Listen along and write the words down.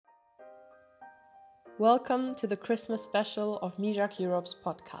Welcome to the Christmas special of Mijak Europe's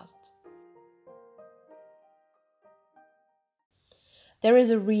podcast. There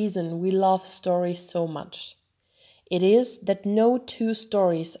is a reason we love stories so much. It is that no two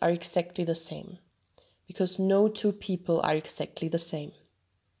stories are exactly the same, because no two people are exactly the same.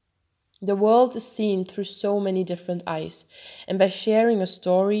 The world is seen through so many different eyes, and by sharing a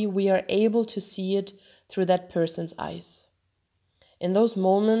story, we are able to see it through that person's eyes. In those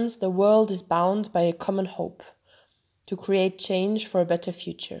moments, the world is bound by a common hope to create change for a better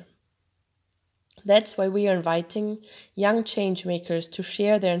future. That's why we are inviting young change makers to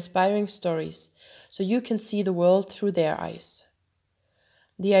share their inspiring stories so you can see the world through their eyes.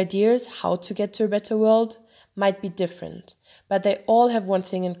 The ideas how to get to a better world might be different, but they all have one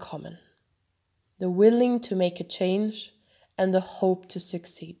thing in common: the willing to make a change and the hope to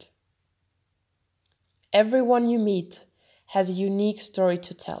succeed. Everyone you meet has a unique story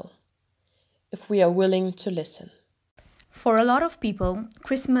to tell, if we are willing to listen. For a lot of people,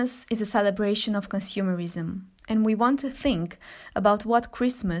 Christmas is a celebration of consumerism, and we want to think about what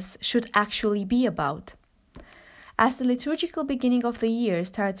Christmas should actually be about. As the liturgical beginning of the year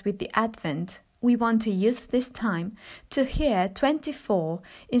starts with the Advent, we want to use this time to hear 24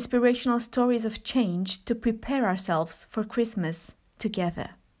 inspirational stories of change to prepare ourselves for Christmas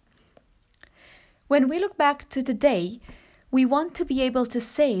together. When we look back to the day, we want to be able to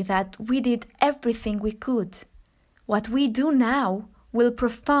say that we did everything we could. What we do now will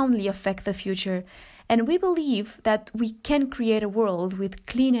profoundly affect the future, and we believe that we can create a world with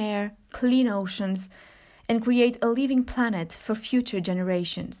clean air, clean oceans, and create a living planet for future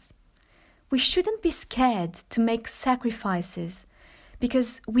generations. We shouldn't be scared to make sacrifices,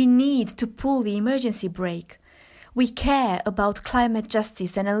 because we need to pull the emergency brake. We care about climate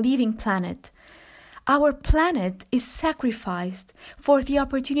justice and a living planet. Our planet is sacrificed for the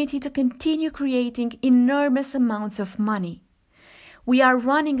opportunity to continue creating enormous amounts of money. We are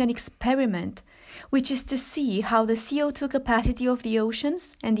running an experiment, which is to see how the CO2 capacity of the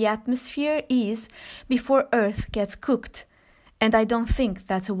oceans and the atmosphere is before Earth gets cooked, and I don't think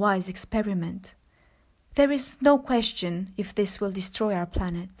that's a wise experiment. There is no question if this will destroy our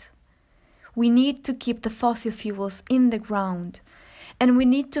planet. We need to keep the fossil fuels in the ground, and we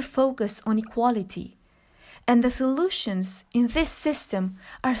need to focus on equality. And the solutions in this system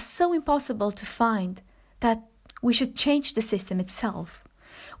are so impossible to find that we should change the system itself.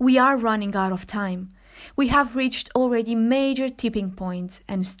 We are running out of time. We have reached already major tipping points,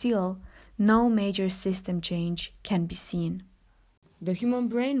 and still no major system change can be seen. The human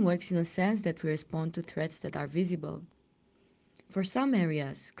brain works in a sense that we respond to threats that are visible. For some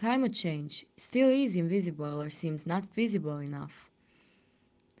areas, climate change still is invisible or seems not visible enough.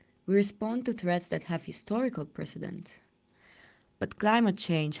 We respond to threats that have historical precedent. But climate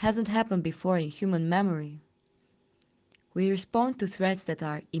change hasn't happened before in human memory. We respond to threats that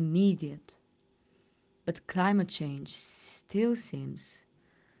are immediate. But climate change still seems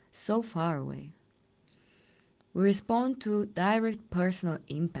so far away. We respond to direct personal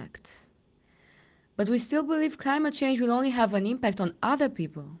impact. But we still believe climate change will only have an impact on other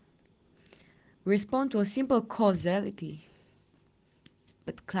people. We respond to a simple causality.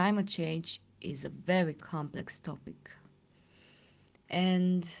 But climate change is a very complex topic.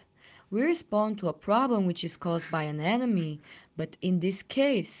 And we respond to a problem which is caused by an enemy, but in this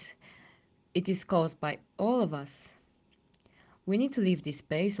case, it is caused by all of us. We need to leave this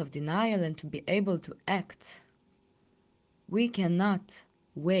space of denial and to be able to act. We cannot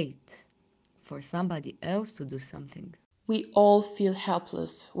wait for somebody else to do something. We all feel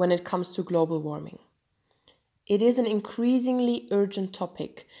helpless when it comes to global warming. It is an increasingly urgent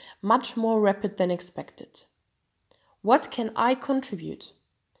topic, much more rapid than expected. What can I contribute?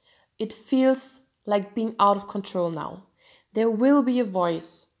 It feels like being out of control now. There will be a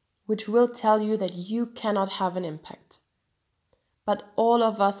voice which will tell you that you cannot have an impact. But all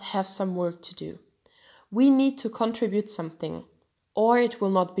of us have some work to do. We need to contribute something, or it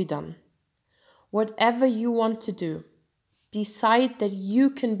will not be done. Whatever you want to do, decide that you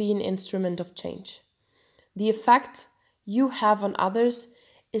can be an instrument of change. The effect you have on others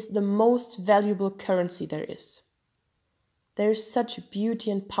is the most valuable currency there is. There is such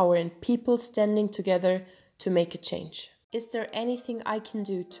beauty and power in people standing together to make a change. Is there anything I can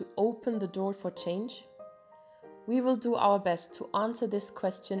do to open the door for change? We will do our best to answer this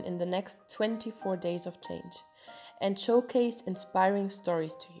question in the next 24 days of change and showcase inspiring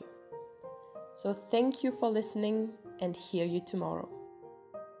stories to you. So thank you for listening, and hear you tomorrow.